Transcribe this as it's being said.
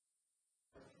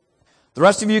The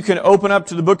rest of you can open up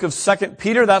to the book of 2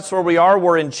 Peter. That's where we are.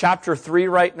 We're in chapter 3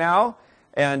 right now.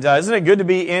 And isn't it good to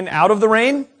be out of the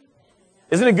rain?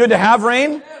 Isn't it good to have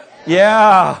rain?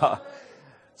 Yeah.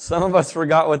 Some of us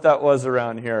forgot what that was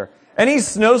around here. Any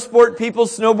snow sport people,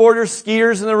 snowboarders,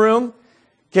 skiers in the room?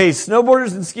 Okay,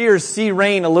 snowboarders and skiers see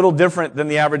rain a little different than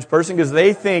the average person because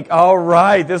they think, all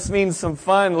right, this means some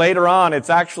fun later on. It's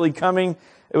actually coming.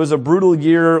 It was a brutal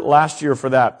year last year for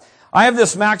that. I have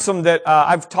this maxim that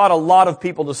I've taught a lot of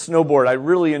people to snowboard. I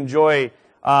really enjoy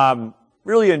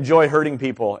hurting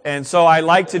people. And so I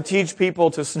like to teach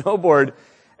people to snowboard.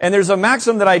 And there's a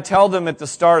maxim that I tell them at the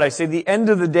start. I say, the end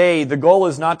of the day, the goal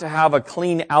is not to have a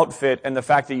clean outfit and the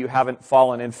fact that you haven't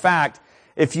fallen. In fact,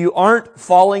 if you aren't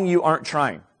falling, you aren't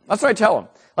trying. That's what I tell them.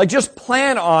 Like, just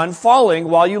plan on falling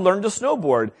while you learn to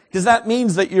snowboard, because that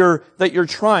means that you're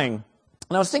trying.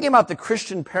 And I was thinking about the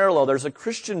Christian parallel. There's a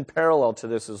Christian parallel to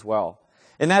this as well.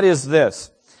 And that is this.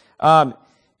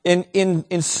 In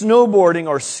snowboarding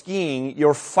or skiing,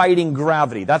 you're fighting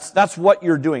gravity. That's what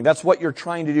you're doing. That's what you're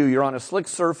trying to do. You're on a slick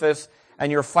surface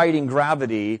and you're fighting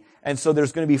gravity. And so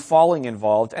there's going to be falling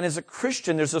involved. And as a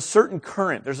Christian, there's a certain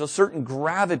current. There's a certain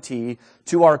gravity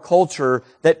to our culture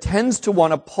that tends to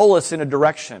want to pull us in a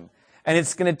direction. And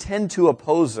it's going to tend to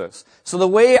oppose us. So the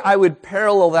way I would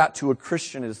parallel that to a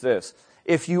Christian is this.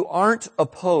 If you aren't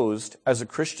opposed as a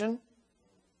Christian,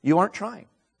 you aren't trying.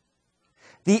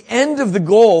 The end of the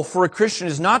goal for a Christian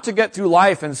is not to get through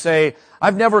life and say,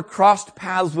 I've never crossed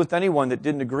paths with anyone that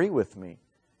didn't agree with me.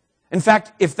 In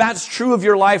fact, if that's true of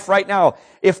your life right now,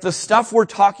 if the stuff we're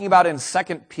talking about in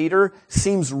 2 Peter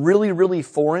seems really, really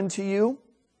foreign to you,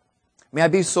 may I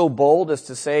be so bold as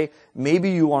to say,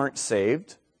 maybe you aren't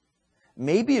saved.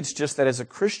 Maybe it's just that as a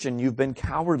Christian, you've been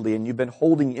cowardly and you've been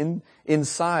holding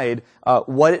inside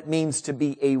what it means to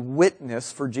be a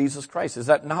witness for Jesus Christ. Is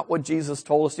that not what Jesus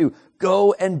told us to do?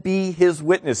 Go and be His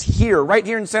witness here, right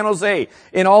here in San Jose,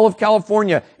 in all of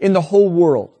California, in the whole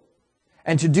world.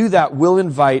 And to do that will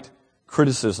invite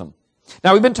criticism.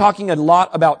 Now, we've been talking a lot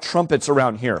about trumpets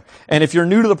around here. And if you're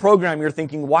new to the program, you're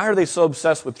thinking, why are they so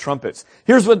obsessed with trumpets?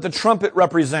 Here's what the trumpet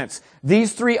represents.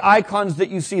 These three icons that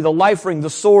you see, the life ring, the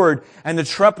sword, and the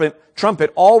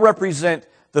trumpet all represent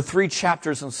the 3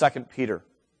 chapters in 2 Peter.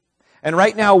 And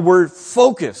right now, we're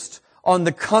focused on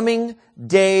the coming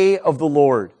day of the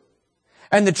Lord.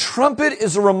 And the trumpet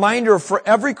is a reminder for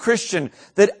every Christian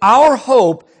that our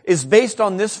hope is based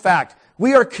on this fact.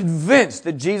 We are convinced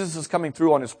that Jesus is coming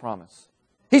through on His promise.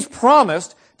 He's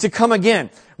promised to come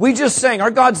again. We just sang, our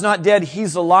God's not dead,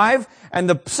 He's alive. And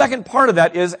the second part of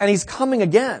that is, and He's coming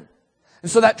again.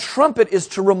 And so that trumpet is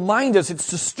to remind us,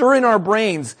 it's to stir in our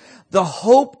brains the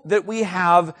hope that we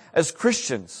have as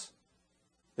Christians,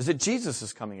 is that Jesus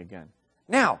is coming again.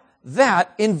 Now,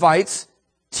 that invites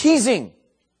teasing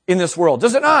in this world,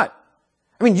 does it not?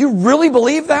 I mean, you really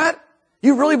believe that?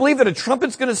 You really believe that a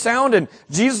trumpet's going to sound and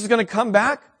Jesus is going to come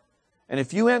back? And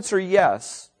if you answer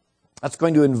yes, that's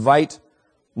going to invite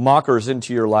mockers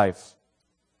into your life.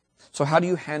 So how do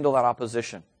you handle that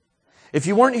opposition? If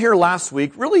you weren't here last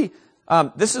week, really,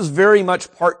 this is very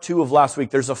much part 2 of last week.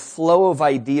 There's a flow of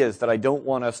ideas that I don't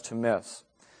want us to miss.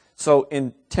 So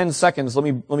in 10 seconds, let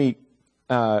me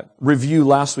review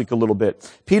last week a little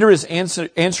bit. Peter is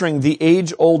answering the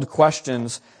age-old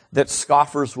questions that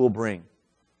scoffers will bring.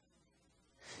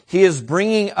 He is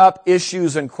bringing up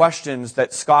issues and questions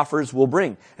that scoffers will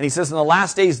bring. And he says in the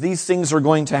last days, these things are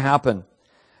going to happen.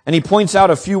 And he points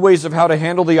out a few ways of how to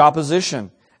handle the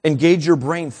opposition. Engage your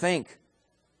brain, think.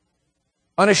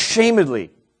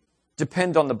 Unashamedly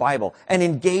depend on the Bible and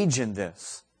engage in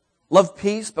this. Love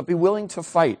peace, but be willing to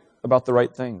fight about the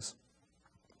right things.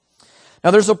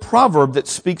 Now there's a proverb that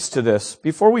speaks to this.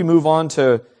 Before we move on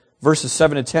to verses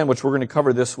 7 to 10, which we're going to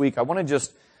cover this week, I want to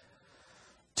just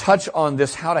touch on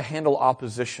this, how to handle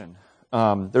opposition.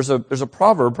 There's a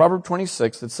proverb, Proverb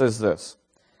 26, that says this.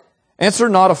 Answer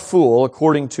not a fool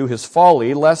according to his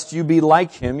folly, lest you be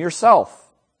like him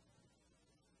yourself.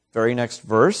 Very next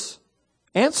verse.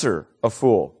 Answer a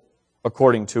fool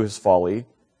according to his folly,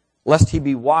 lest he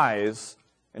be wise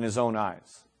in his own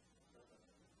eyes.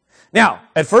 Now,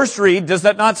 at first read, does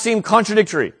that not seem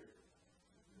contradictory?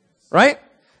 Right?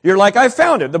 You're like, I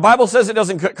found it. The Bible says it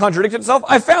doesn't contradict itself.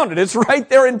 I found it. It's right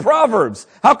there in Proverbs.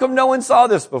 How come no one saw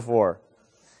this before?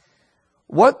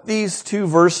 What these 2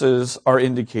 verses are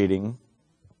indicating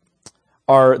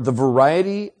are the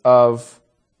variety of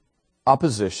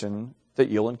opposition that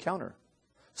you'll encounter.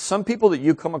 Some people that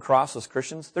you come across as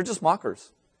Christians, they're just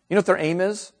mockers. You know what their aim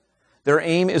is? Their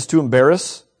aim is to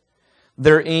embarrass.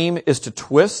 Their aim is to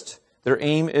twist. Their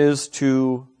aim is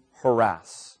to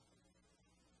harass.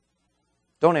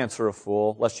 Don't answer a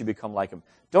fool, lest you become like him.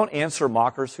 Don't answer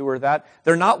mockers who are that.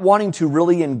 They're not wanting to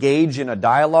really engage in a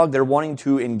dialogue. They're wanting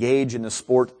to engage in the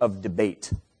sport of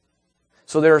debate.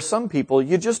 So there are some people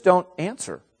you just don't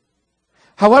answer.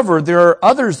 However, there are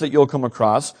others that you'll come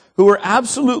across who are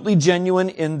absolutely genuine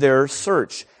in their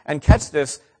search. And catch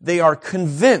this, they are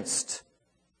convinced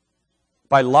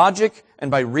by logic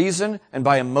and by reason and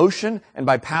by emotion and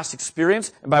by past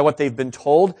experience and by what they've been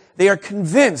told. They are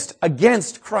convinced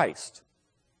against Christ.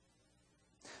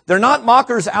 They're not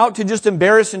mockers out to just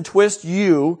embarrass and twist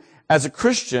you as a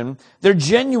Christian. They're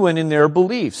genuine in their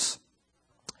beliefs.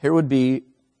 Here would be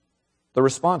the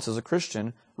response as a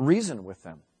Christian. Reason with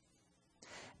them.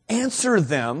 Answer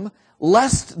them,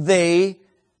 lest they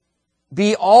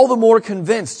be all the more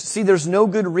convinced. See, there's no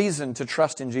good reason to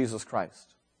trust in Jesus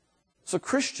Christ. So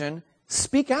Christian,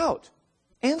 speak out.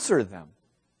 Answer them.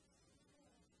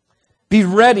 Be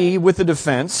ready with a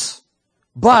defense,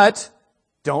 but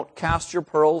don't cast your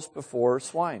pearls before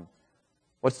swine.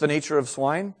 What's the nature of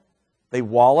swine? They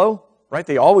wallow, right?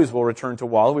 They always will return to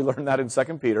wallow. We learned that in 2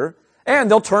 Peter.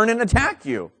 And they'll turn and attack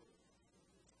you.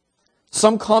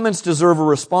 Some comments deserve a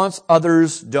response,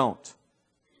 others don't.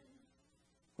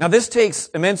 Now this takes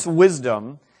immense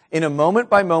wisdom in a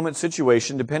moment-by-moment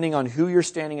situation, depending on who you're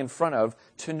standing in front of,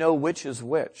 to know which is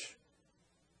which.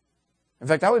 In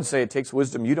fact, I would say it takes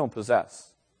wisdom you don't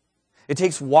possess. It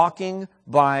takes walking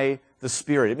by the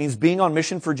Spirit. It means being on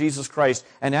mission for Jesus Christ,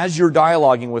 and as you're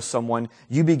dialoguing with someone,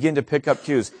 you begin to pick up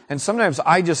cues. And sometimes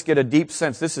I just get a deep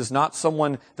sense, this is not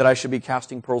someone that I should be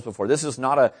casting pearls before. This is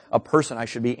not a person I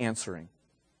should be answering.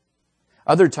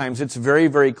 Other times, it's very,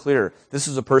 very clear, this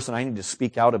is a person I need to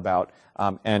speak out about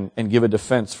and give a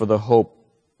defense for the hope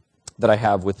that I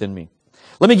have within me.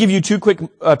 Let me give you two quick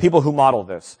people who model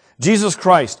this. Jesus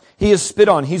Christ, He is spit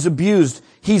on, He's abused,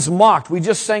 He's mocked. We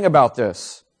just sang about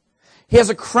this. He has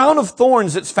a crown of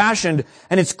thorns that's fashioned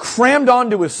and it's crammed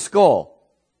onto His skull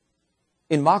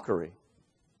in mockery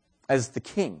as the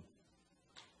king.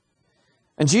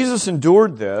 And Jesus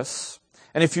endured this.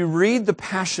 And if you read the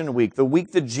Passion Week, the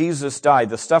week that Jesus died,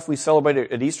 the stuff we celebrate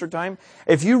at Easter time,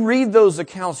 if you read those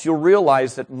accounts, you'll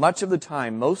realize that much of the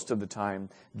time, most of the time,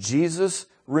 Jesus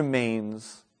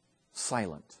remains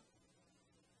silent.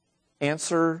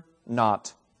 Answer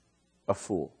not a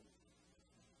fool.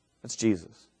 That's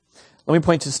Jesus. Let me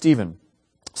point to Stephen.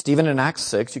 Stephen in Acts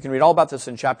 6. You can read all about this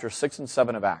in chapter 6 and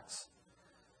 7 of Acts.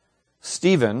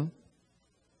 Stephen,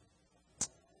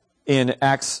 in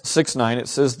Acts 6:9, it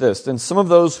says this, "Then some of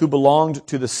those who belonged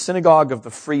to the synagogue of the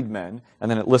freedmen," and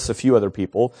then it lists a few other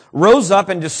people, "rose up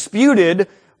and disputed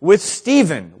with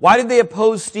Stephen." Why did they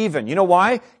oppose Stephen? You know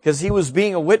why? Because he was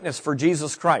being a witness for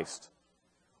Jesus Christ.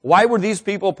 Why were these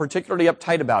people particularly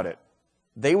uptight about it?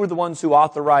 They were the ones who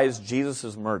authorized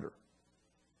Jesus' murder.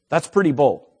 That's pretty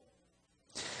bold.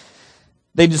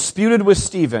 They disputed with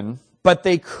Stephen, but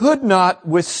they could not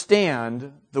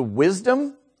withstand the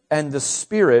wisdom and the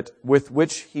spirit with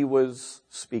which he was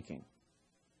speaking.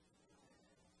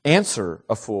 Answer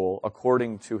a fool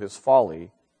according to his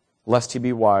folly, lest he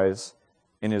be wise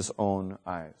in his own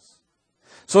eyes.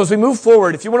 So as we move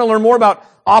forward, if you want to learn more about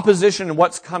opposition and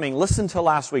what's coming, listen to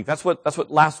last week. That's what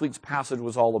last week's passage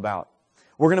was all about.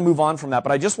 We're going to move on from that,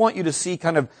 but I just want you to see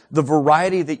kind of the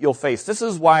variety that you'll face. This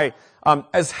is why,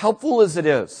 as helpful as it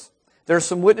is, there are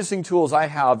some witnessing tools I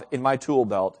have in my tool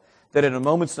belt that at a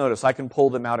moment's notice I can pull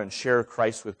them out and share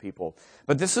Christ with people.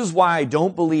 But this is why I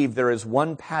don't believe there is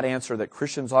one pat answer that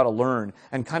Christians ought to learn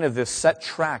and kind of this set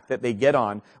track that they get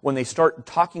on when they start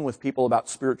talking with people about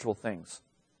spiritual things.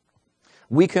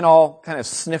 We can all kind of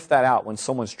sniff that out when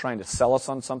someone's trying to sell us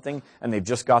on something and they've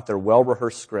just got their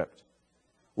well-rehearsed script.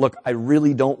 Look, I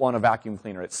really don't want a vacuum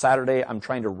cleaner. It's Saturday, I'm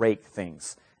trying to rake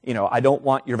things. I don't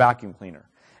want your vacuum cleaner.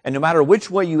 And no matter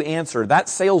which way you answer, that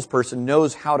salesperson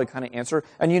knows how to kind of answer.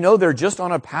 And they're just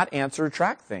on a pat answer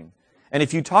track thing. And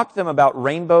if you talk to them about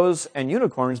rainbows and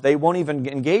unicorns, they won't even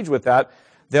engage with that.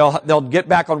 They'll get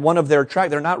back on one of their track.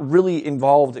 They're not really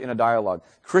involved in a dialogue.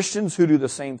 Christians who do the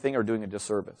same thing are doing a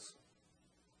disservice.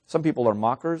 Some people are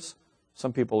mockers.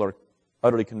 Some people are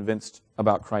utterly convinced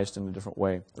about Christ in a different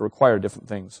way. They require different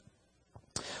things.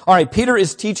 All right, Peter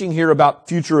is teaching here about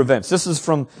future events. This is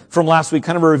from last week,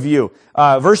 kind of a review.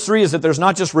 Verse 3 is that there's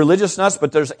not just religious nuts,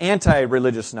 but there's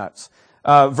anti-religious nuts.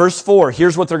 Verse 4,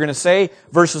 here's what they're going to say.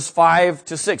 Verses 5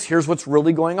 to 6, here's what's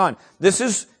really going on. This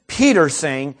is Peter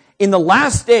saying, in the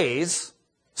last days,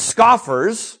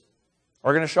 scoffers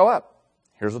are going to show up.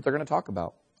 Here's what they're going to talk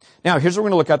about. Now, here's what we're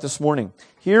going to look at this morning.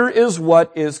 Here is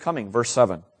what is coming, verse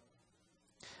 7.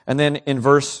 And then in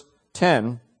verse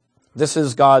 10, this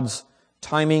is God's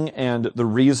timing and the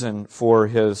reason for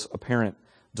His apparent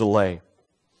delay.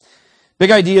 Big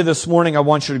idea this morning I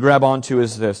want you to grab onto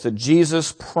is this, that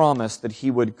Jesus promised that He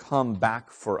would come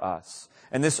back for us.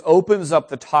 And this opens up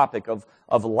the topic of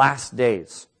last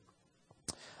days.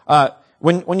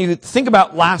 When you think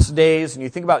about last days and you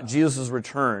think about Jesus'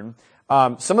 return,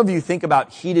 some of you think about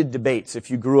heated debates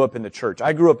if you grew up in the church.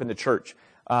 I grew up in the church.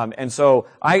 And so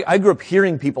I grew up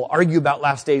hearing people argue about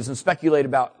last days and speculate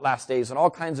about last days and all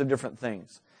kinds of different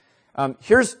things.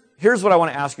 Here's what I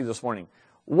want to ask you this morning.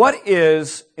 What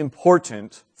is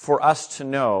important for us to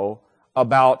know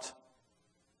about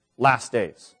last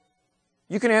days?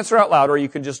 You can answer out loud or you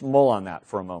can just mull on that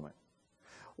for a moment.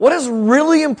 What is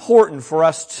really important for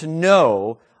us to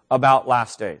know about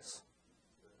last days?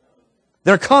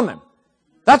 They're coming.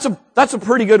 That's a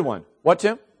pretty good one. What,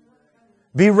 Tim?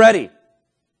 Be ready.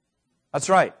 That's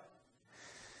right.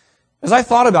 As I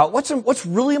thought about what's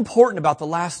really important about the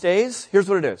last days, here's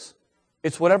what it is.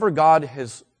 It's whatever God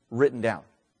has written down.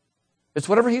 It's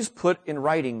whatever He's put in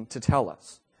writing to tell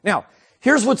us. Now,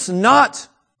 here's what's not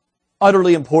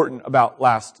utterly important about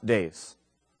last days.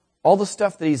 All the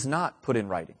stuff that He's not put in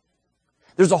writing.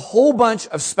 There's a whole bunch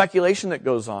of speculation that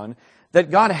goes on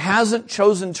that God hasn't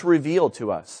chosen to reveal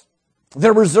to us.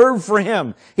 They're reserved for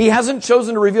Him. He hasn't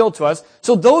chosen to reveal to us.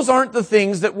 So those aren't the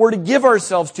things that we're to give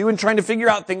ourselves to in trying to figure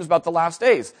out things about the last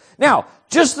days. Now,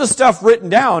 just the stuff written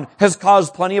down has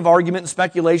caused plenty of argument and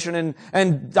speculation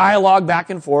and dialogue back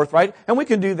and forth, right? And we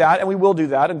can do that and we will do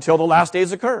that until the last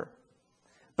days occur.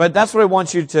 But that's what I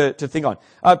want you to think on.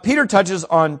 Peter touches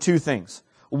on two things.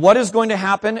 What is going to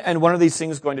happen and when are these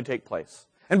things going to take place?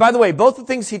 And by the way, both the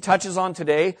things he touches on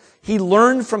today, he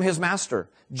learned from his master.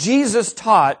 Jesus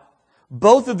taught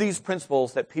both of these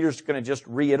principles that Peter's going to just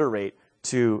reiterate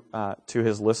to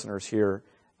his listeners here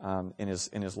in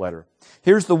his letter.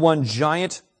 Here's the one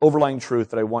giant overlying truth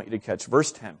that I want you to catch.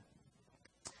 Verse 10.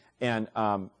 And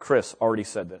Chris already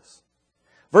said this.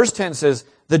 Verse 10 says,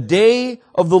 "The day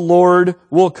of the Lord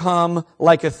will come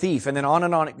like a thief." And then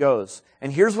on it goes.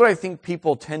 And here's what I think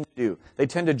people tend to do. They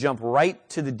tend to jump right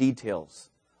to the details.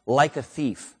 Like a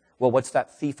thief. Well, what's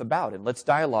that thief about? And let's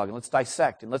dialogue and let's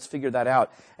dissect and let's figure that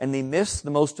out. And they miss the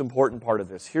most important part of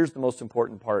this. Here's the most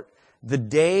important part. The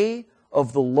day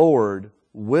of the Lord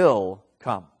will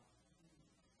come.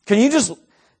 Can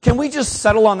we just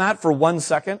settle on that for 1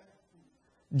 second?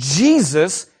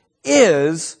 Jesus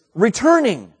is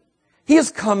returning. He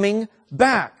is coming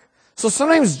back. So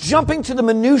sometimes jumping to the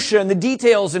minutia and the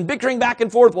details and bickering back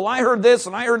and forth, well, I heard this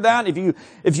and I heard that.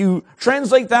 If you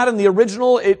translate that in the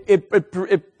original,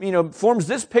 it forms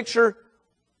this picture.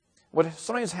 What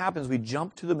sometimes happens, we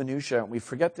jump to the minutia and we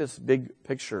forget this big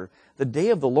picture. The day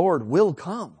of the Lord will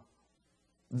come.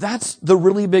 That's the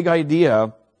really big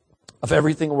idea of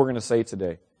everything we're going to say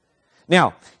today.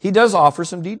 Now, he does offer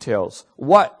some details.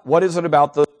 What is it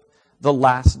about the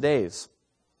last days?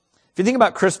 If you think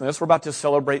about Christmas, we're about to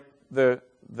celebrate the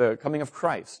coming of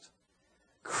Christ.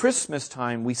 Christmas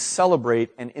time, we celebrate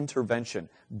an intervention.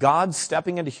 God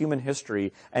stepping into human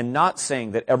history and not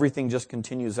saying that everything just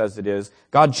continues as it is.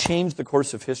 God changed the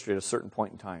course of history at a certain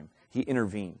point in time. He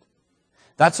intervened.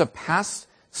 That's a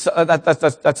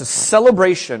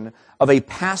celebration of a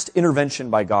past intervention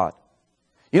by God.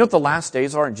 You know what the last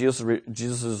days are and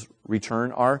Jesus'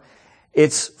 return are?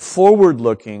 It's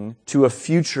forward-looking to a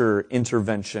future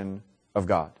intervention of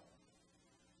God.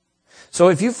 So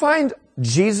if you find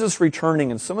Jesus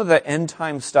returning and some of the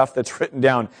end-time stuff that's written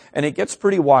down, and it gets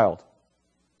pretty wild.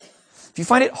 If you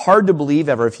find it hard to believe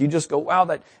ever, if you just go, wow,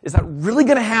 is that really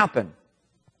going to happen?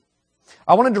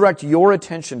 I want to direct your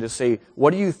attention to say,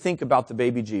 what do you think about the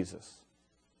baby Jesus?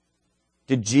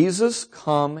 Did Jesus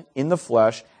come in the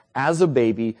flesh as a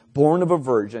baby, born of a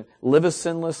virgin, live a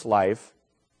sinless life,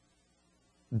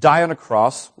 die on a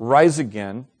cross, rise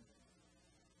again,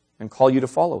 and call you to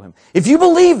follow Him? If you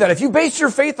believe that, if you base your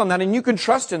faith on that and you can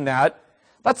trust in that,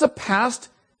 that's a past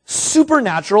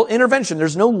supernatural intervention.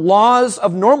 There's no laws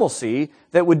of normalcy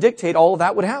that would dictate all of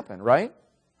that would happen, right?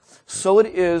 So it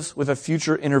is with a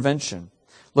future intervention.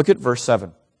 Look at verse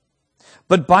 7.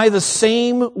 "But by the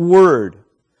same word,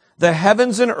 the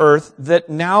heavens and earth that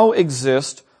now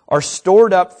exist are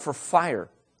stored up for fire,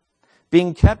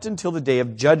 being kept until the day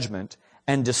of judgment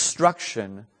and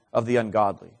destruction of the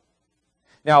ungodly."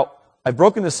 Now, I've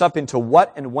broken this up into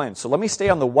what and when. So let me stay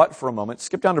on the what for a moment.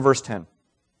 Skip down to verse 10.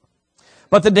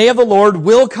 "But the day of the Lord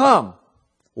will come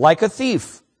like a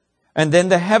thief, and then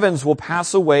the heavens will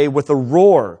pass away with a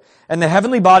roar, and the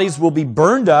heavenly bodies will be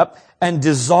burned up and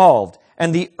dissolved,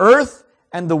 and the earth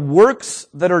and the works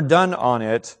that are done on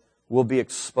it will be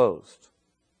exposed."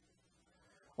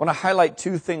 I want to highlight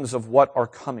two things of what are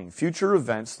coming, future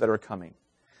events that are coming.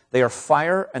 They are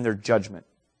fire and they're judgment.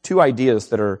 Two ideas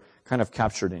that are kind of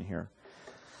captured in here.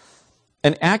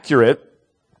 An accurate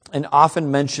and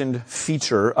often mentioned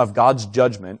feature of God's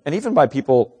judgment, and even by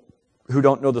people who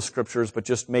don't know the scriptures but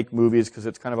just make movies because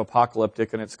it's kind of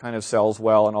apocalyptic and it's kind of sells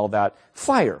well and all that,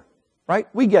 fire, right?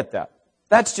 We get that.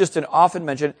 That's just an often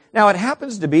mentioned. Now, it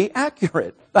happens to be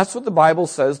accurate. That's what the Bible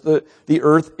says the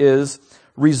earth is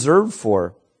reserved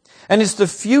for. And it's the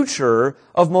future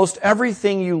of most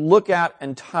everything you look at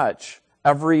and touch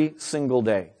every single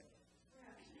day.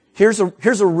 Here's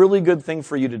a really good thing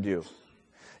for you to do.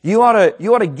 You ought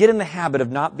to get in the habit of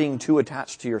not being too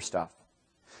attached to your stuff.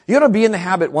 You ought to be in the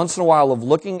habit once in a while of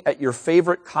looking at your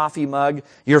favorite coffee mug,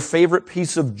 your favorite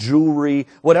piece of jewelry,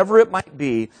 whatever it might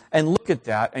be, and look at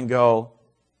that and go,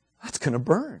 that's going to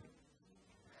burn.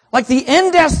 Like the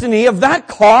end destiny of that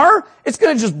car, it's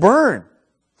going to just burn.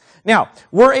 Now,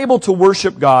 we're able to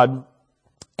worship God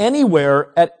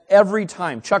anywhere at every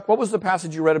time. Chuck, what was the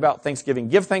passage you read about Thanksgiving?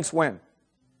 Give thanks when?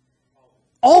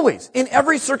 Always, in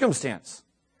every circumstance.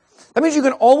 That means you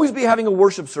can always be having a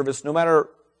worship service no matter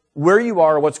where you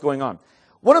are or what's going on.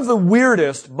 One of the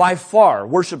weirdest, by far,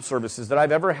 worship services that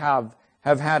I've ever have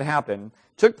had happen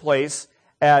took place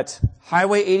at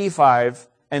Highway 85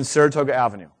 and Saratoga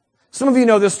Avenue. Some of you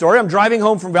know this story. I'm driving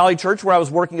home from Valley Church where I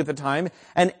was working at the time,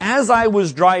 and as I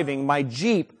was driving, my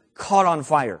Jeep caught on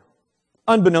fire,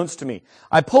 unbeknownst to me.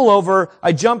 I pull over,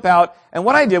 I jump out, and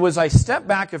what I did was I stepped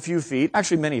back a few feet,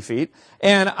 actually many feet,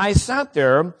 and I sat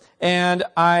there and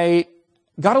I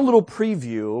got a little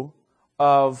preview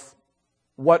of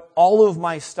what all of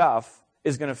my stuff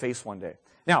is going to face one day.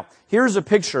 Now, here's a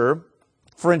picture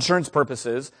for insurance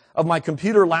purposes of my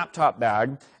computer laptop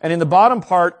bag, and in the bottom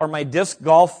part are my disc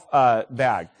golf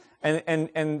bag.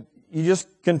 And you just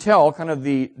can tell kind of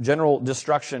the general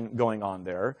destruction going on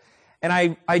there.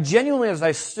 And I genuinely, as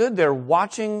I stood there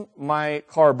watching my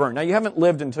car burn, now you haven't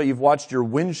lived until you've watched your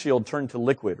windshield turn to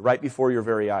liquid right before your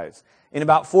very eyes. In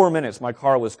about 4 minutes, my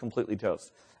car was completely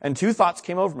toast. And two thoughts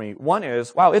came over me. One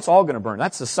is, wow, it's all going to burn.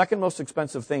 That's the second most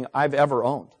expensive thing I've ever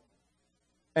owned.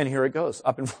 And here it goes,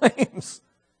 up in flames.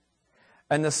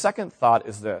 And the second thought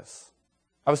is this.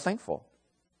 I was thankful.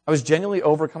 I was genuinely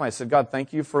overcome. I said, God,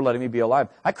 thank you for letting me be alive.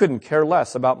 I couldn't care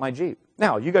less about my Jeep.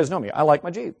 Now, you guys know me. I like my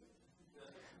Jeep.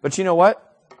 But you know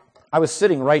what? I was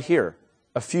sitting right here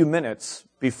a few minutes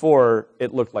before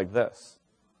it looked like this.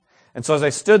 And so as I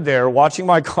stood there watching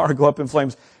my car go up in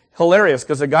flames, hilarious,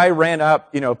 because a guy ran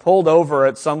up, pulled over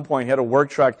at some point, he had a work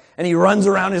truck, and he runs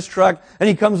around his truck, and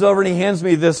he comes over and he hands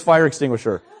me this fire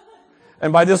extinguisher.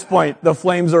 And by this point, the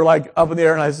flames are like up in the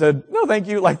air, and I said, no, thank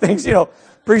you, thanks,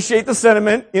 appreciate the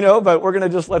sentiment, but we're going to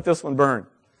just let this one burn.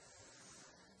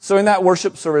 So in that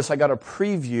worship service, I got a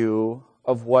preview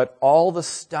of what all the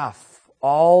stuff,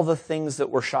 all the things that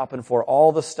we're shopping for,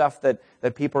 all the stuff that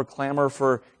people clamor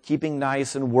for keeping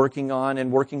nice and working on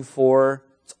and working for,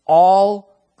 it's all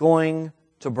going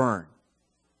to burn.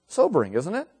 Sobering,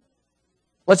 isn't it?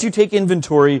 Lets you take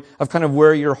inventory of kind of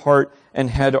where your heart and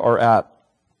head are at.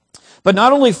 But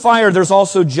not only fire, there's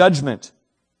also judgment.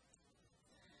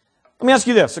 Let me ask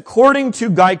you this. According to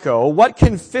Geico, what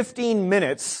can 15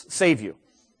 minutes save you?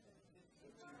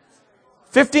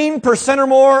 15% or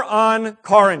more on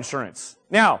car insurance.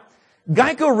 Now,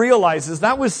 Geico realizes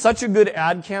that was such a good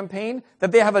ad campaign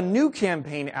that they have a new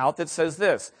campaign out that says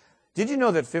this. Did you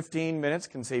know that 15 minutes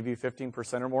can save you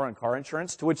 15% or more on car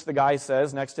insurance? To which the guy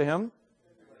says next to him,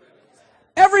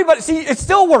 everybody, see, it's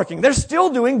still working. They're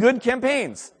still doing good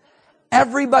campaigns.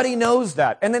 Everybody knows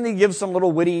that. And then they give some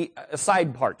little witty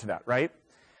side part to that, right?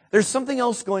 There's something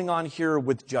else going on here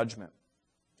with judgment.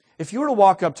 If you were to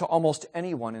walk up to almost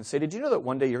anyone and say, did you know that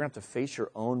one day you're going to have to face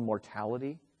your own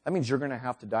mortality? That means you're going to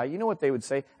have to die. You know what they would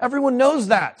say? Everyone knows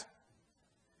that.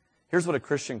 Here's what a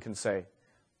Christian can say.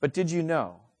 But did you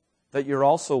know that you're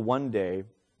also one day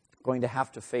going to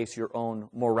have to face your own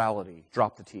morality?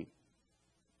 Drop the T.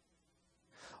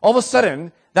 All of a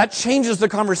sudden, that changes the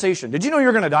conversation. Did you know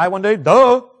you're going to die one day?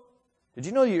 Duh. Did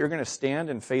you know you're going to stand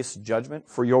and face judgment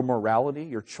for your morality,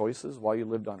 your choices while you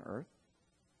lived on earth?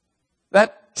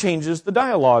 That changes the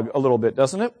dialogue a little bit,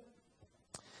 doesn't it?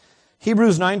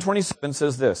 Hebrews 9:27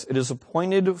 says this, it is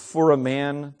appointed for a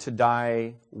man to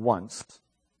die once,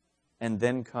 and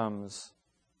then comes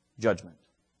judgment.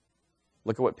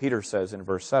 Look at what Peter says in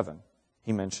verse 7.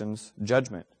 He mentions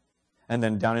judgment. And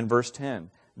then down in verse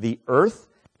 10, the earth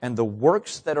and the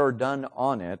works that are done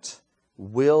on it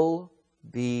will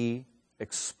be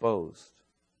exposed.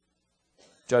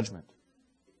 Judgment.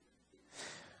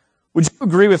 Would you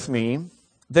agree with me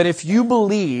that if you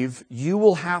believe you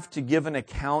will have to give an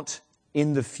account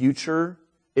in the future,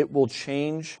 it will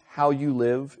change how you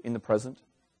live in the present?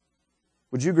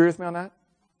 Would you agree with me on that?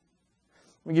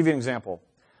 Let me give you an example.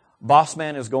 Boss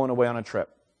man is going away on a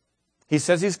trip. He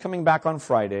says he's coming back on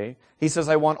Friday. He says,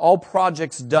 I want all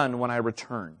projects done when I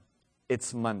return.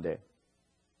 It's Monday.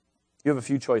 You have a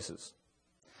few choices.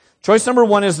 Choice number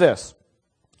one is this.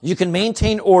 You can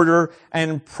maintain order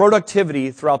and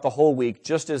productivity throughout the whole week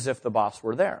just as if the boss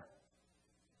were there.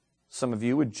 Some of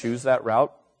you would choose that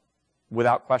route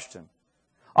without question.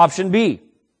 Option B.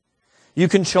 You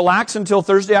can chillax until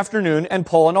Thursday afternoon and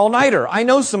pull an all-nighter. I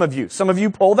know some of you. Some of you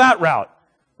pull that route,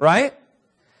 right?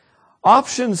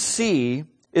 Option C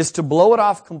is to blow it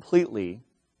off completely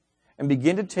and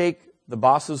begin to take the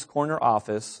boss's corner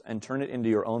office and turn it into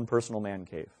your own personal man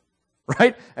cave,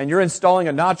 right? And you're installing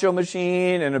a nacho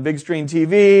machine and a big screen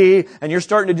TV, and you're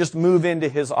starting to just move into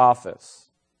his office.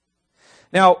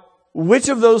 Now, which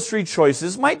of those three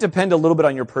choices might depend a little bit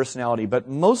on your personality, but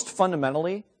most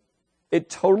fundamentally, it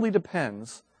totally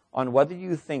depends on whether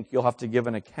you think you'll have to give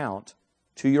an account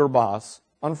to your boss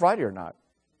on Friday or not.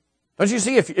 Don't you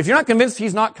see, if you're not convinced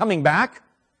he's not coming back,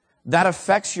 that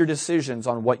affects your decisions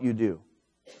on what you do.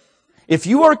 If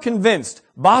you are convinced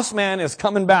boss man is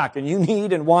coming back and you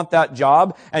need and want that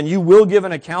job and you will give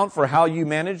an account for how you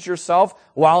managed yourself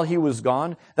while he was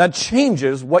gone, that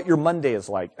changes what your Monday is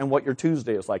like and what your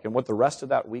Tuesday is like and what the rest of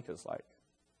that week is like.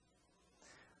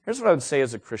 Here's what I would say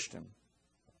as a Christian.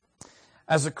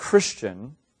 As a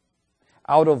Christian,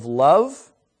 out of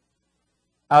love,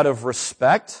 out of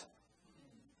respect,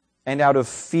 and out of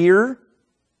fear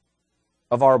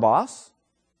of our boss,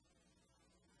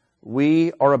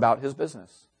 we are about his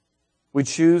business. We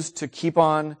choose to keep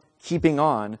on keeping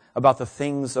on about the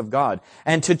things of God.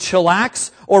 And to chillax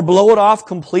or blow it off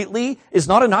completely is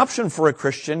not an option for a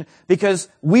Christian because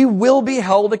we will be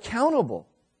held accountable.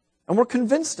 And we're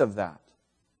convinced of that.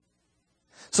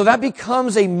 So that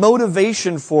becomes a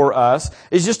motivation for us,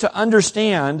 is just to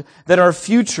understand that our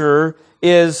future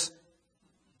is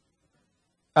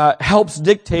helps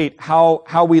dictate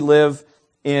how we live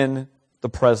in the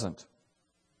present.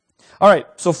 All right,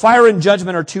 so fire and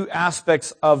judgment are two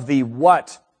aspects of the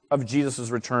what of Jesus'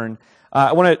 return.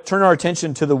 I want to turn our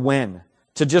attention to the when,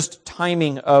 to just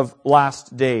timing of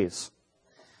last days.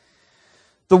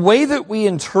 The way that we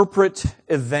interpret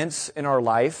events in our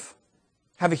life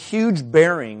have a huge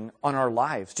bearing on our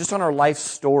lives, just on our life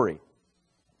story.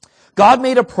 God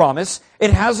made a promise.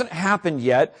 It hasn't happened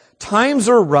yet. Times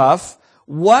are rough.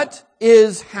 What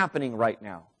is happening right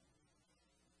now?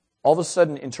 All of a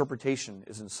sudden, interpretation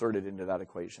is inserted into that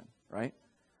equation, right?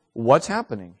 What's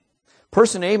happening?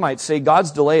 Person A might say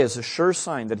God's delay is a sure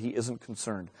sign that he isn't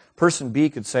concerned. Person B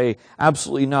could say,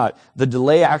 absolutely not. The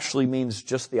delay actually means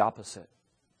just the opposite.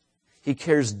 He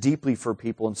cares deeply for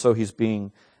people, and so he's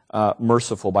being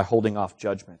merciful by holding off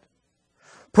judgment.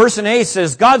 Person A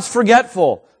says God's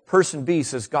forgetful. Person B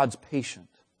says God's patient.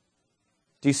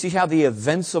 Do you see how the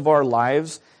events of our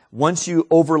lives, once you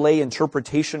overlay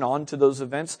interpretation onto those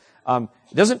events, it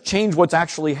doesn't change what's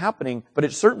actually happening, but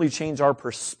it certainly changes our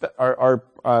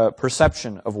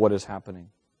perception of what is happening.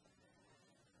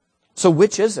 So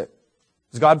which is it?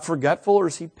 Is God forgetful or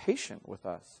is he patient with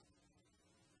us?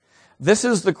 This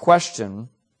is the question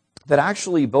that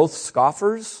actually both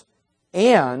scoffers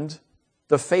and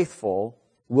the faithful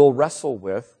will wrestle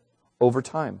with over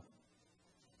time.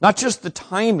 Not just the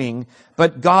timing,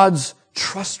 but God's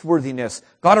trustworthiness.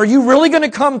 God, are you really going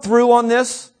to come through on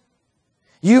this?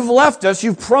 You've left us.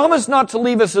 You've promised not to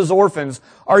leave us as orphans.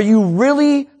 Are you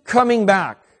really coming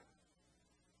back?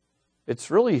 It's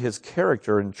really his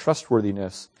character and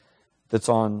trustworthiness that's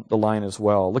on the line as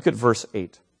well. Look at verse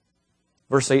 8.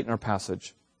 Verse 8 in our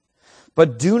passage.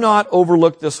 But do not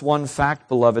overlook this one fact,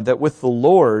 beloved, that with the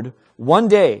Lord, one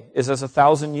day is as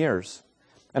 1,000 years,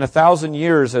 and 1,000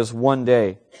 years as one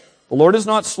day. The Lord is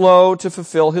not slow to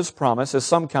fulfill his promise, as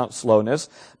some count slowness,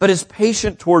 but is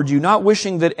patient toward you, not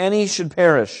wishing that any should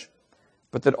perish,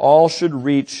 but that all should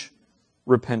reach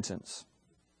repentance.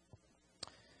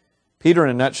 Peter, in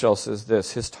a nutshell, says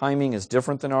this: his timing is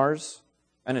different than ours,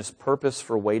 and his purpose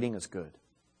for waiting is good.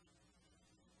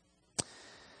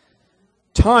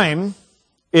 Time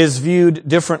is viewed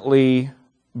differently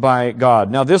by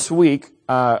God. Now, this week,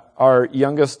 our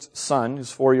youngest son,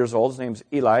 who's 4 years old, his name's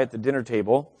Eli, at the dinner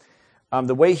table,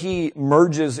 the way he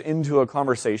merges into a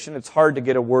conversation, it's hard to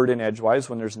get a word in edgewise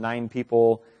when there's 9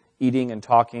 people eating and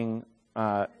talking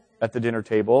at the dinner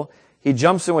table. He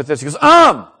jumps in with this. He goes,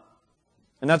 And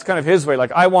that's kind of his way,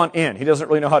 like, I want in. He doesn't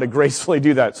really know how to gracefully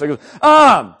do that. So he goes,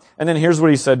 And then here's what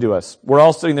he said to us. We're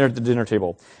all sitting there at the dinner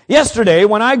table. Yesterday,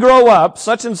 when I grow up,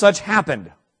 such and such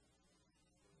happened.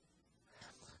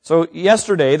 So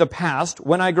yesterday, the past,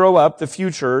 when I grow up, the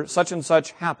future, such and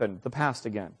such happened, the past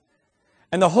again.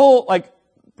 And the whole,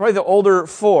 probably the older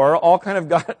 4, all kind of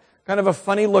got kind of a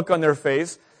funny look on their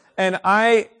face. And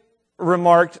I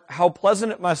remarked how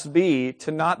pleasant it must be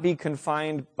to not be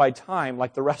confined by time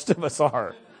like the rest of us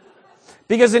are.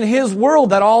 Because in his world,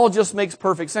 that all just makes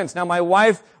perfect sense. Now, my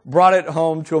wife brought it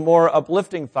home to a more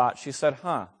uplifting thought. She said,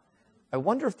 I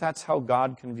wonder if that's how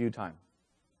God can view time.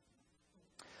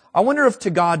 I wonder if to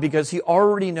God, because he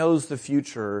already knows the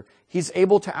future, he's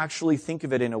able to actually think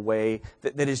of it in a way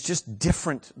that is just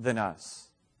different than us.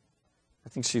 I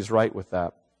think she's right with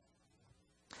that.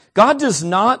 God does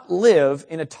not live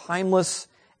in a timeless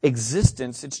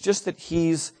existence. It's just that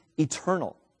he's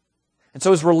eternal. And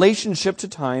so his relationship to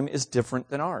time is different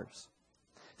than ours.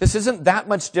 This isn't that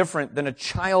much different than a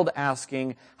child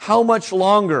asking, how much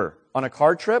longer on a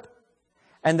car trip?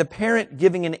 And the parent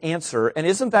giving an answer. And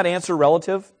isn't that answer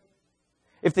relative?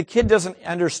 If the kid doesn't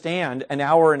understand an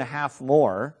hour and a half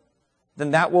more,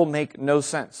 then that will make no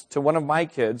sense. To one of my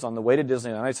kids on the way to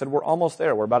Disneyland, I said, we're almost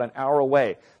there. We're about an hour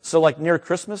away. So like near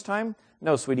Christmas time?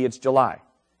 No, sweetie, it's July.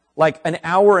 Like an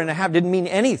hour and a half didn't mean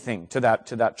anything to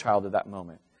that child at that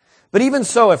moment. But even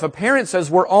so, if a parent says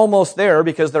we're almost there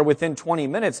because they're within 20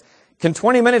 minutes, can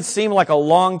 20 minutes seem like a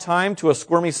long time to a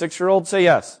squirmy 6-year-old? Say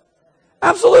yes.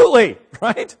 Absolutely,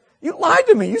 right? You lied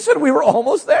to me. You said we were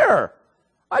almost there.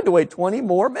 I had to wait 20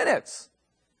 more minutes.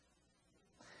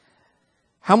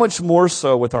 How much more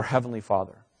so with our Heavenly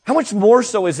Father? How much more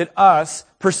so is it us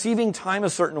perceiving time a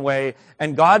certain way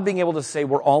and God being able to say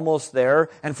we're almost there,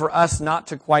 and for us not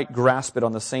to quite grasp it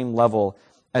on the same level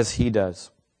as he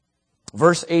does?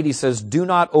 Verse 80 says, do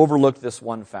not overlook this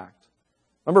one fact.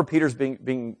 Remember, Peter's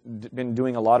been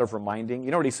doing a lot of reminding.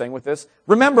 You know what he's saying with this?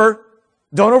 Remember,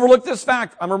 don't overlook this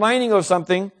fact. I'm reminding you of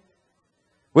something.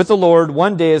 With the Lord,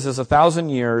 1 day is as 1,000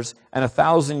 years, and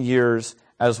 1,000 years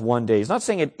as 1 day. He's not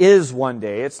saying it is 1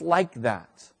 day. It's like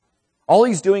that. All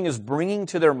he's doing is bringing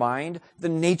to their mind the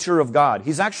nature of God.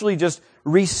 He's actually just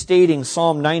restating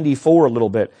Psalm 94 a little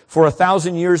bit. For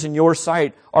 1,000 years in your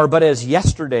sight are but as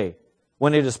yesterday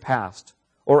when it is past,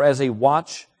 or as a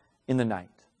watch in the night.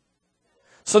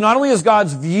 So not only is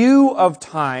God's view of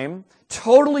time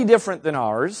totally different than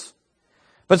ours,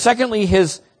 but secondly,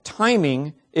 his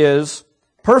timing is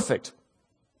perfect.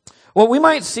 What we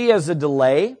might see as a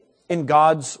delay in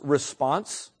God's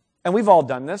response, and we've all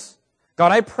done this.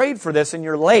 God, I prayed for this and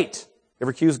you're late. You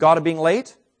ever accuse God of being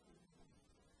late?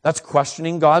 That's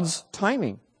questioning God's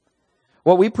timing.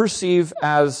 What we perceive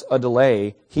as a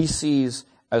delay, he sees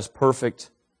as perfect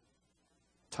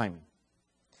timing.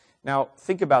 Now,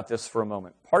 think about this for a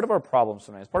moment. Part of my problem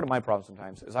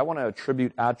sometimes, is I want to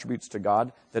attribute attributes to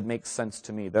God that make sense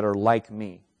to me, that are like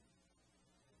me.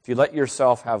 If you let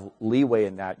yourself have leeway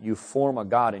in that, you form a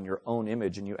God in your own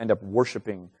image and you end up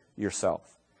worshiping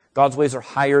yourself. God's ways are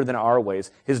higher than our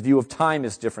ways. His view of time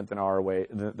is different than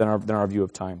our view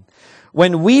of time.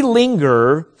 When we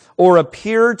linger or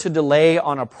appear to delay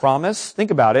on a promise,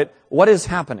 think about it, what is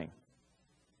happening?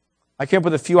 I came up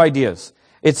with a few ideas.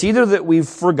 It's either that we've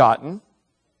forgotten,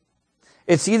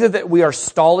 it's either that we are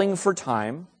stalling for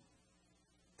time,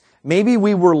 maybe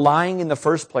we were lying in the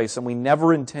first place and we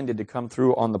never intended to come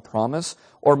through on the promise,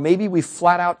 or maybe we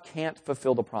flat out can't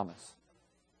fulfill the promise.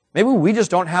 Maybe we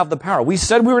just don't have the power. We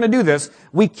said we were going to do this,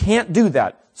 we can't do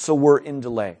that, so we're in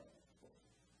delay.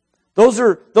 Those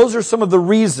are some of the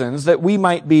reasons that we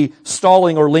might be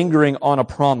stalling or lingering on a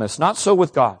promise. Not so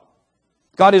with God.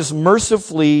 God is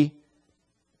mercifully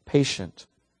patient.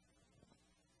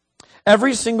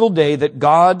 Every single day that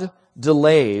God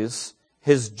delays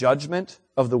his judgment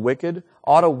of the wicked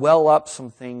ought to well up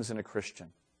some things in a Christian.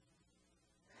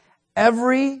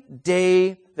 Every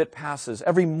day that passes,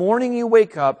 every morning you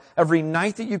wake up, every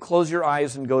night that you close your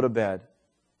eyes and go to bed,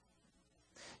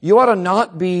 you ought to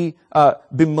not be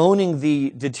bemoaning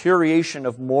the deterioration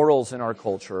of morals in our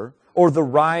culture or the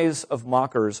rise of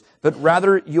mockers, but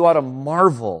rather you ought to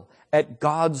marvel at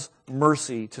God's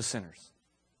mercy to sinners.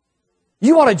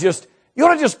 You ought to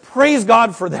just praise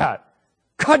God for that.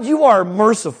 God, you are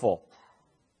merciful.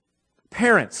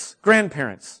 Parents,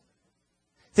 grandparents,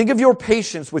 think of your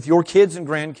patience with your kids and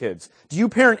grandkids. Do you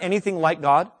parent anything like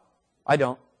God? I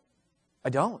don't.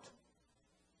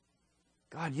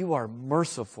 God, you are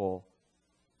merciful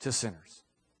to sinners.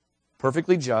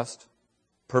 Perfectly just,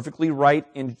 perfectly right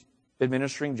in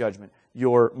administering judgment.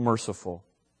 You're merciful.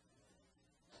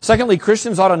 Secondly,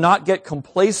 Christians ought to not get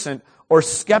complacent or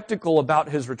skeptical about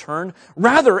his return.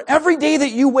 Rather, every day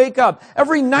that you wake up,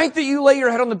 every night that you lay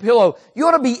your head on the pillow, you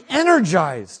ought to be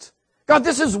energized. God,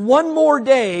 this is one more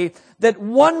day that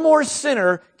one more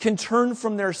sinner can turn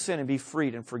from their sin and be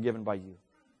freed and forgiven by you.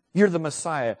 You're the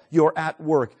Messiah. You're at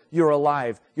work. You're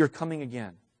alive. You're coming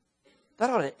again. That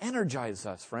ought to energize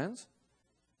us, friends.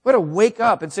 We've got to wake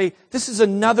up and say, this is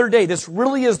another day. This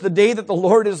really is the day that the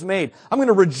Lord has made. I'm going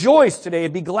to rejoice today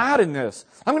and be glad in this.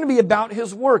 I'm going to be about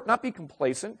His work, not be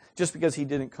complacent just because He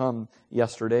didn't come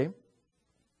yesterday.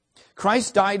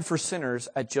 Christ died for sinners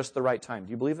at just the right time.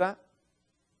 Do you believe that?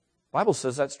 The Bible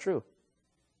says that's true.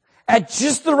 At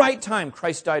just the right time,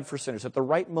 Christ died for sinners. At the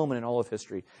right moment in all of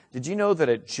history. Did you know that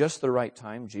at just the right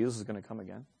time, Jesus is going to come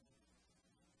again?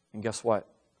 And guess what?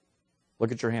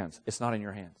 Look at your hands. It's not in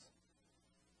your hands.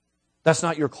 That's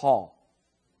not your call.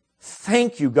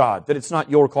 Thank you, God, that it's not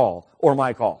your call or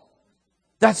my call.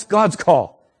 That's God's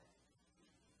call.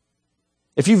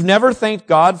 If you've never thanked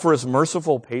God for His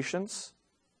merciful patience,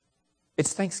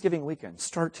 it's Thanksgiving weekend.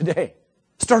 Start today.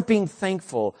 Start being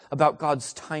thankful about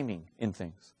God's timing in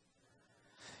things.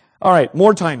 All right,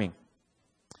 more timing.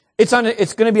 It's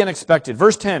going to be unexpected.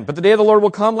 Verse 10, but the day of the Lord will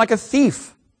come like a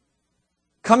thief.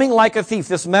 Coming like a thief.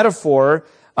 This metaphor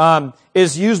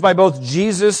is used by both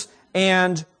Jesus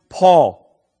and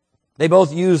Paul. They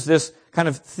both use this kind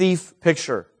of thief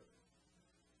picture.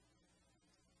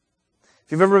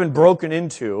 If you've ever been broken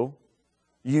into,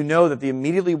 you know that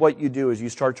immediately what you do is you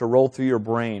start to roll through your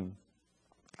brain.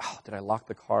 Oh, did I lock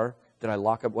the car? Did I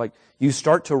lock up? You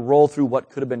start to roll through what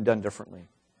could have been done differently.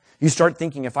 You start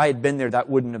thinking, if I had been there, that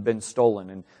wouldn't have been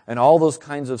stolen, and all those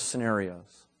kinds of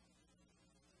scenarios.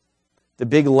 The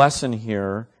big lesson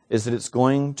here is that it's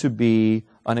going to be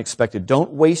unexpected.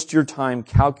 Don't waste your time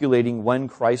calculating when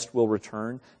Christ will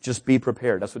return. Just be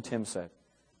prepared. That's what Tim said.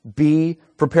 Be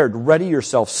prepared. Ready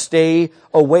yourself. Stay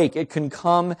awake. It can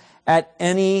come at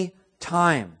any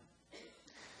time.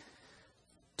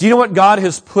 Do you know what God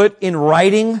has put in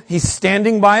writing? He's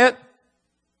standing by it.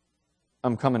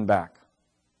 I'm coming back.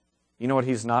 You know what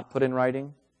He's not put in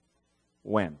writing?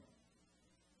 When.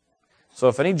 So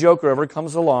if any joker ever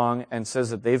comes along and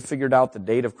says that they've figured out the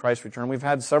date of Christ's return, we've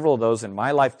had several of those in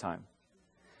my lifetime.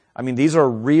 I mean, these are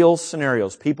real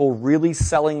scenarios. People really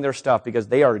selling their stuff because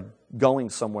they are going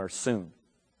somewhere soon.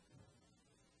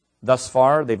 Thus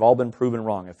far, they've all been proven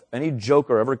wrong. If any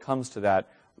joker ever comes to that,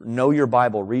 know your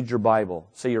Bible, read your Bible.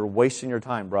 Say you're wasting your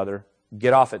time, brother.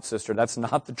 Get off it, sister. That's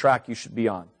not the track you should be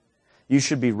on. You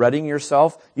should be readying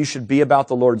yourself. You should be about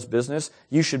the Lord's business.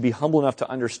 You should be humble enough to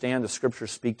understand the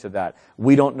Scriptures speak to that.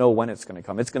 We don't know when it's going to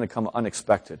come. It's going to come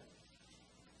unexpected.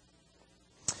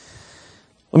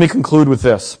 Let me conclude with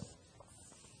this.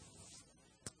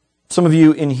 Some of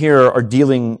you in here are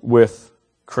dealing with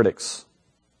critics.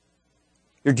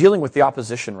 You're dealing with the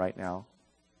opposition right now.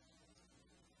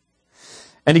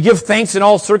 And to give thanks in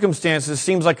all circumstances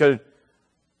seems like a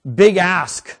big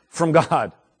ask from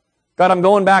God. God, I'm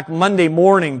going back Monday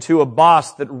morning to a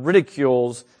boss that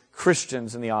ridicules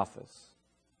Christians in the office.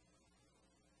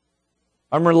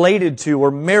 I'm related to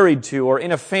or married to or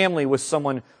in a family with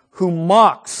someone who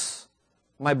mocks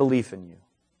my belief in you.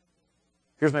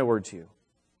 Here's my word to you.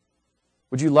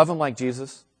 Would you love them like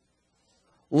Jesus?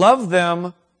 Love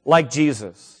them like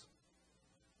Jesus.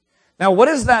 Now, what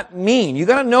does that mean? You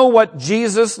got to know what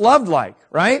Jesus loved like,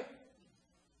 right?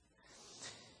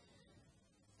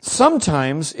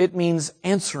 Sometimes it means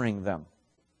answering them.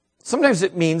 Sometimes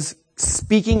it means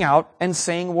speaking out and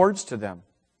saying words to them.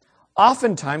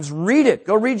 Oftentimes, read it.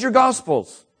 Go read your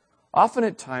Gospels. Often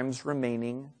at times,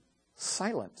 remaining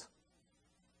silent.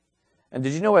 And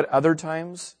did you know at other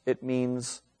times it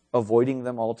means avoiding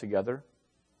them altogether?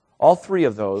 All three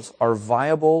of those are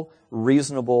viable,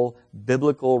 reasonable,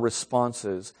 biblical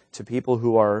responses to people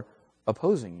who are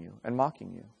opposing you and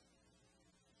mocking you.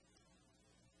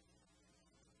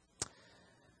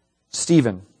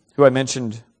 Stephen, who I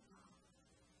mentioned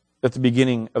at the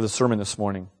beginning of the sermon this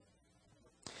morning,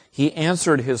 he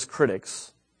answered his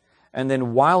critics, and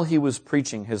then while he was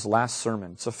preaching his last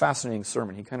sermon, it's a fascinating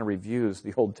sermon, he kind of reviews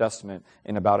the Old Testament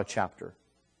in about a chapter.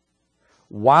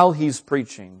 While he's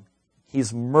preaching,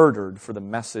 he's murdered for the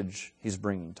message he's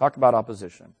bringing. Talk about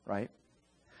opposition, right?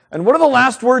 And what are the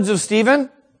last words of Stephen?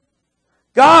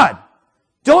 God,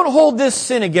 don't hold this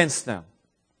sin against them.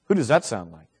 Who does that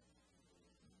sound like?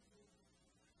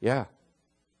 Yeah.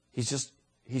 He's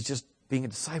just being a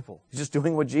disciple. He's just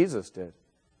doing what Jesus did.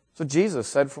 So Jesus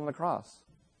said from the cross.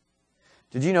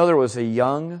 Did you know there was a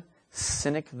young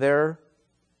cynic there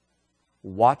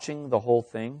watching the whole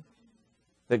thing?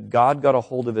 That God got a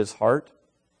hold of his heart?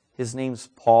 His name's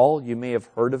Paul. You may have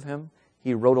heard of him.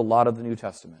 He wrote a lot of the New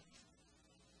Testament.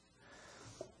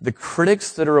 The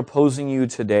critics that are opposing you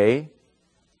today,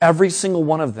 every single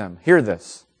one of them, hear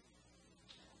this.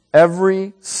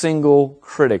 Every single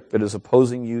critic that is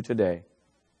opposing you today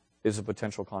is a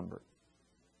potential convert.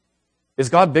 Is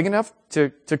God big enough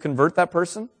to convert that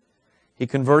person? He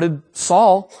converted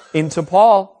Saul into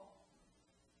Paul.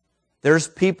 There's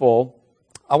people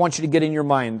I want you to get in your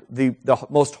mind the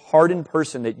most hardened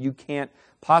person that you can't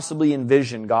possibly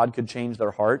envision God could change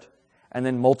their heart, and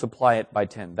then multiply it by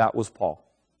 10. That was Paul.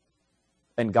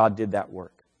 And God did that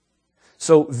work.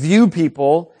 So view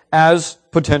people as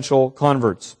potential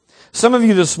converts. Some of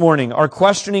you this morning are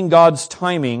questioning God's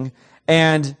timing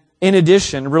and, in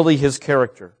addition, really His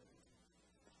character.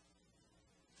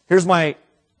 Here's my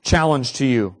challenge to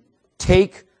you.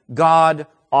 Take God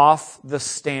off the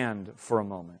stand for a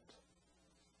moment.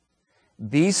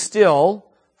 Be still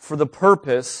for the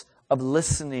purpose of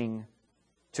listening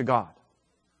to God.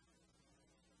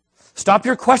 Stop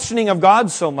your questioning of God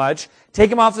so much.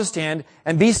 Take Him off the stand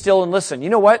and be still and listen. You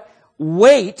know what?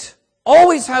 Wait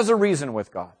always has a reason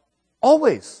with God.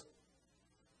 Always.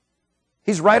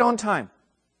 He's right on time.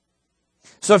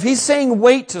 So if He's saying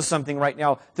wait to something right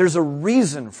now, there's a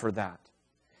reason for that.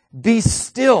 Be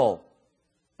still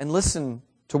and listen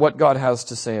to what God has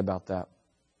to say about that.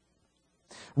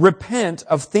 Repent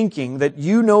of thinking that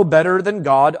you know better than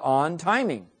God on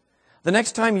timing. The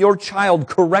next time your child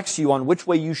corrects you on which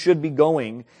way you should be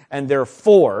going, and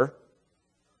therefore,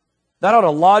 that ought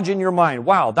to lodge in your mind,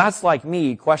 wow, that's like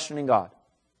me questioning God.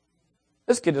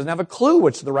 This kid doesn't have a clue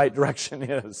which the right direction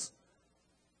is.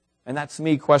 And that's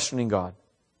me questioning God.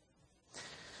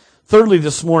 Thirdly,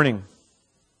 this morning,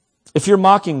 if you're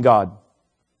mocking God,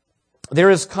 there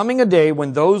is coming a day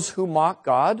when those who mock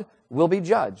God will be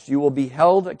judged. You will be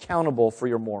held accountable for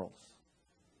your morals.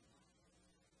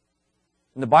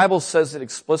 And the Bible says it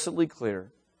explicitly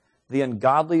clear. The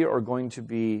ungodly are going to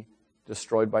be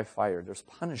destroyed by fire. There's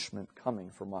punishment coming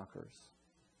for mockers.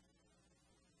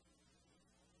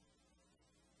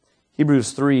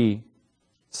 Hebrews 3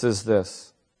 says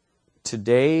this,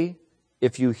 today,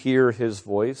 if you hear His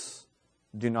voice,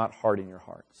 do not harden your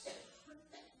hearts.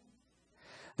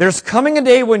 There's coming a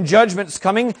day when judgment's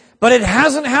coming, but it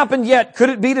hasn't happened yet. Could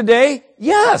it be today?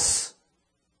 Yes.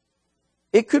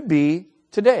 It could be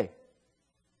today.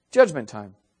 Judgment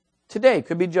time. Today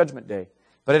could be judgment day.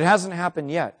 But it hasn't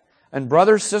happened yet. And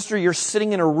brother, sister, you're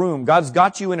sitting in a room. God's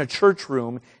got you in a church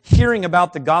room hearing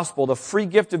about the gospel, the free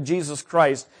gift of Jesus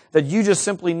Christ that you just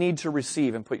simply need to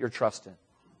receive and put your trust in.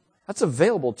 That's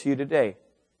available to you today.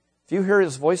 If you hear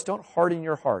His voice, don't harden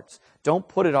your hearts. Don't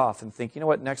put it off and think, you know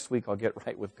what, next week I'll get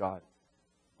right with God.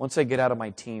 Once I get out of my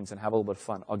teens and have a little bit of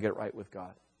fun, I'll get right with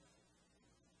God.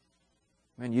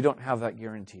 Man, you don't have that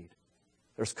guaranteed.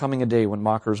 There's coming a day when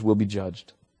mockers will be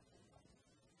judged.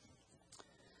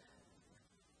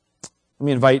 Let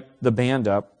me invite the band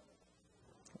up.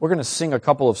 We're going to sing a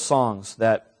couple of songs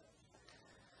that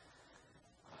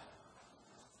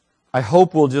I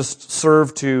hope will just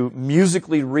serve to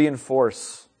musically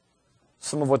reinforce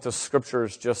some of what the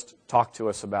Scriptures just talked to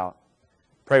us about.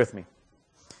 Pray with me.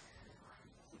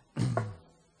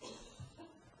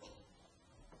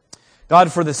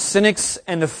 God, for the cynics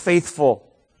and the faithful,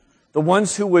 the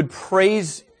ones who would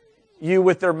praise You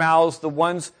with their mouths, the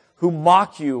ones who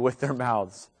mock You with their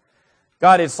mouths.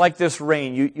 God, it's like this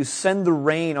rain. You send the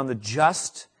rain on the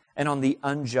just and on the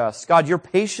unjust. God, You're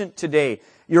patient today.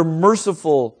 You're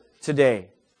merciful today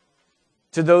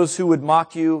to those who would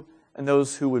mock You and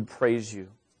those who would praise You.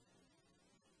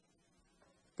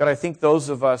 God, I think those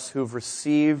of us who've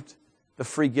received the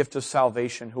free gift of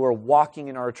salvation, who are walking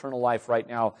in our eternal life right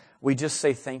now, we just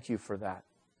say thank You for that.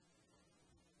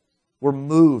 We're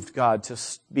moved, God, to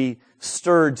be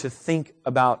stirred to think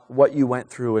about what You went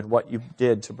through and what You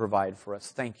did to provide for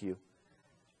us. Thank You.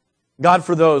 God,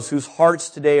 for those whose hearts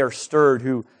today are stirred,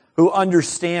 who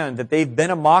understand that they've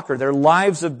been a mocker, their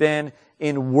lives have been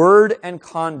in word and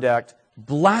conduct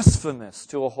blasphemous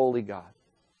to a holy God.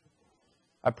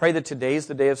 I pray that today is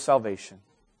the day of salvation.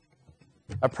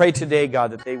 I pray today,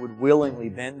 God, that they would willingly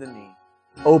bend the knee,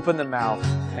 open the mouth,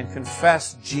 and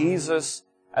confess Jesus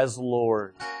as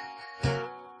Lord.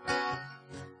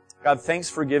 God, thanks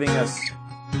for giving us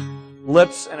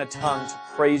lips and a tongue to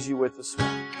praise You with this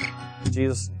morning. In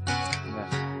Jesus' name.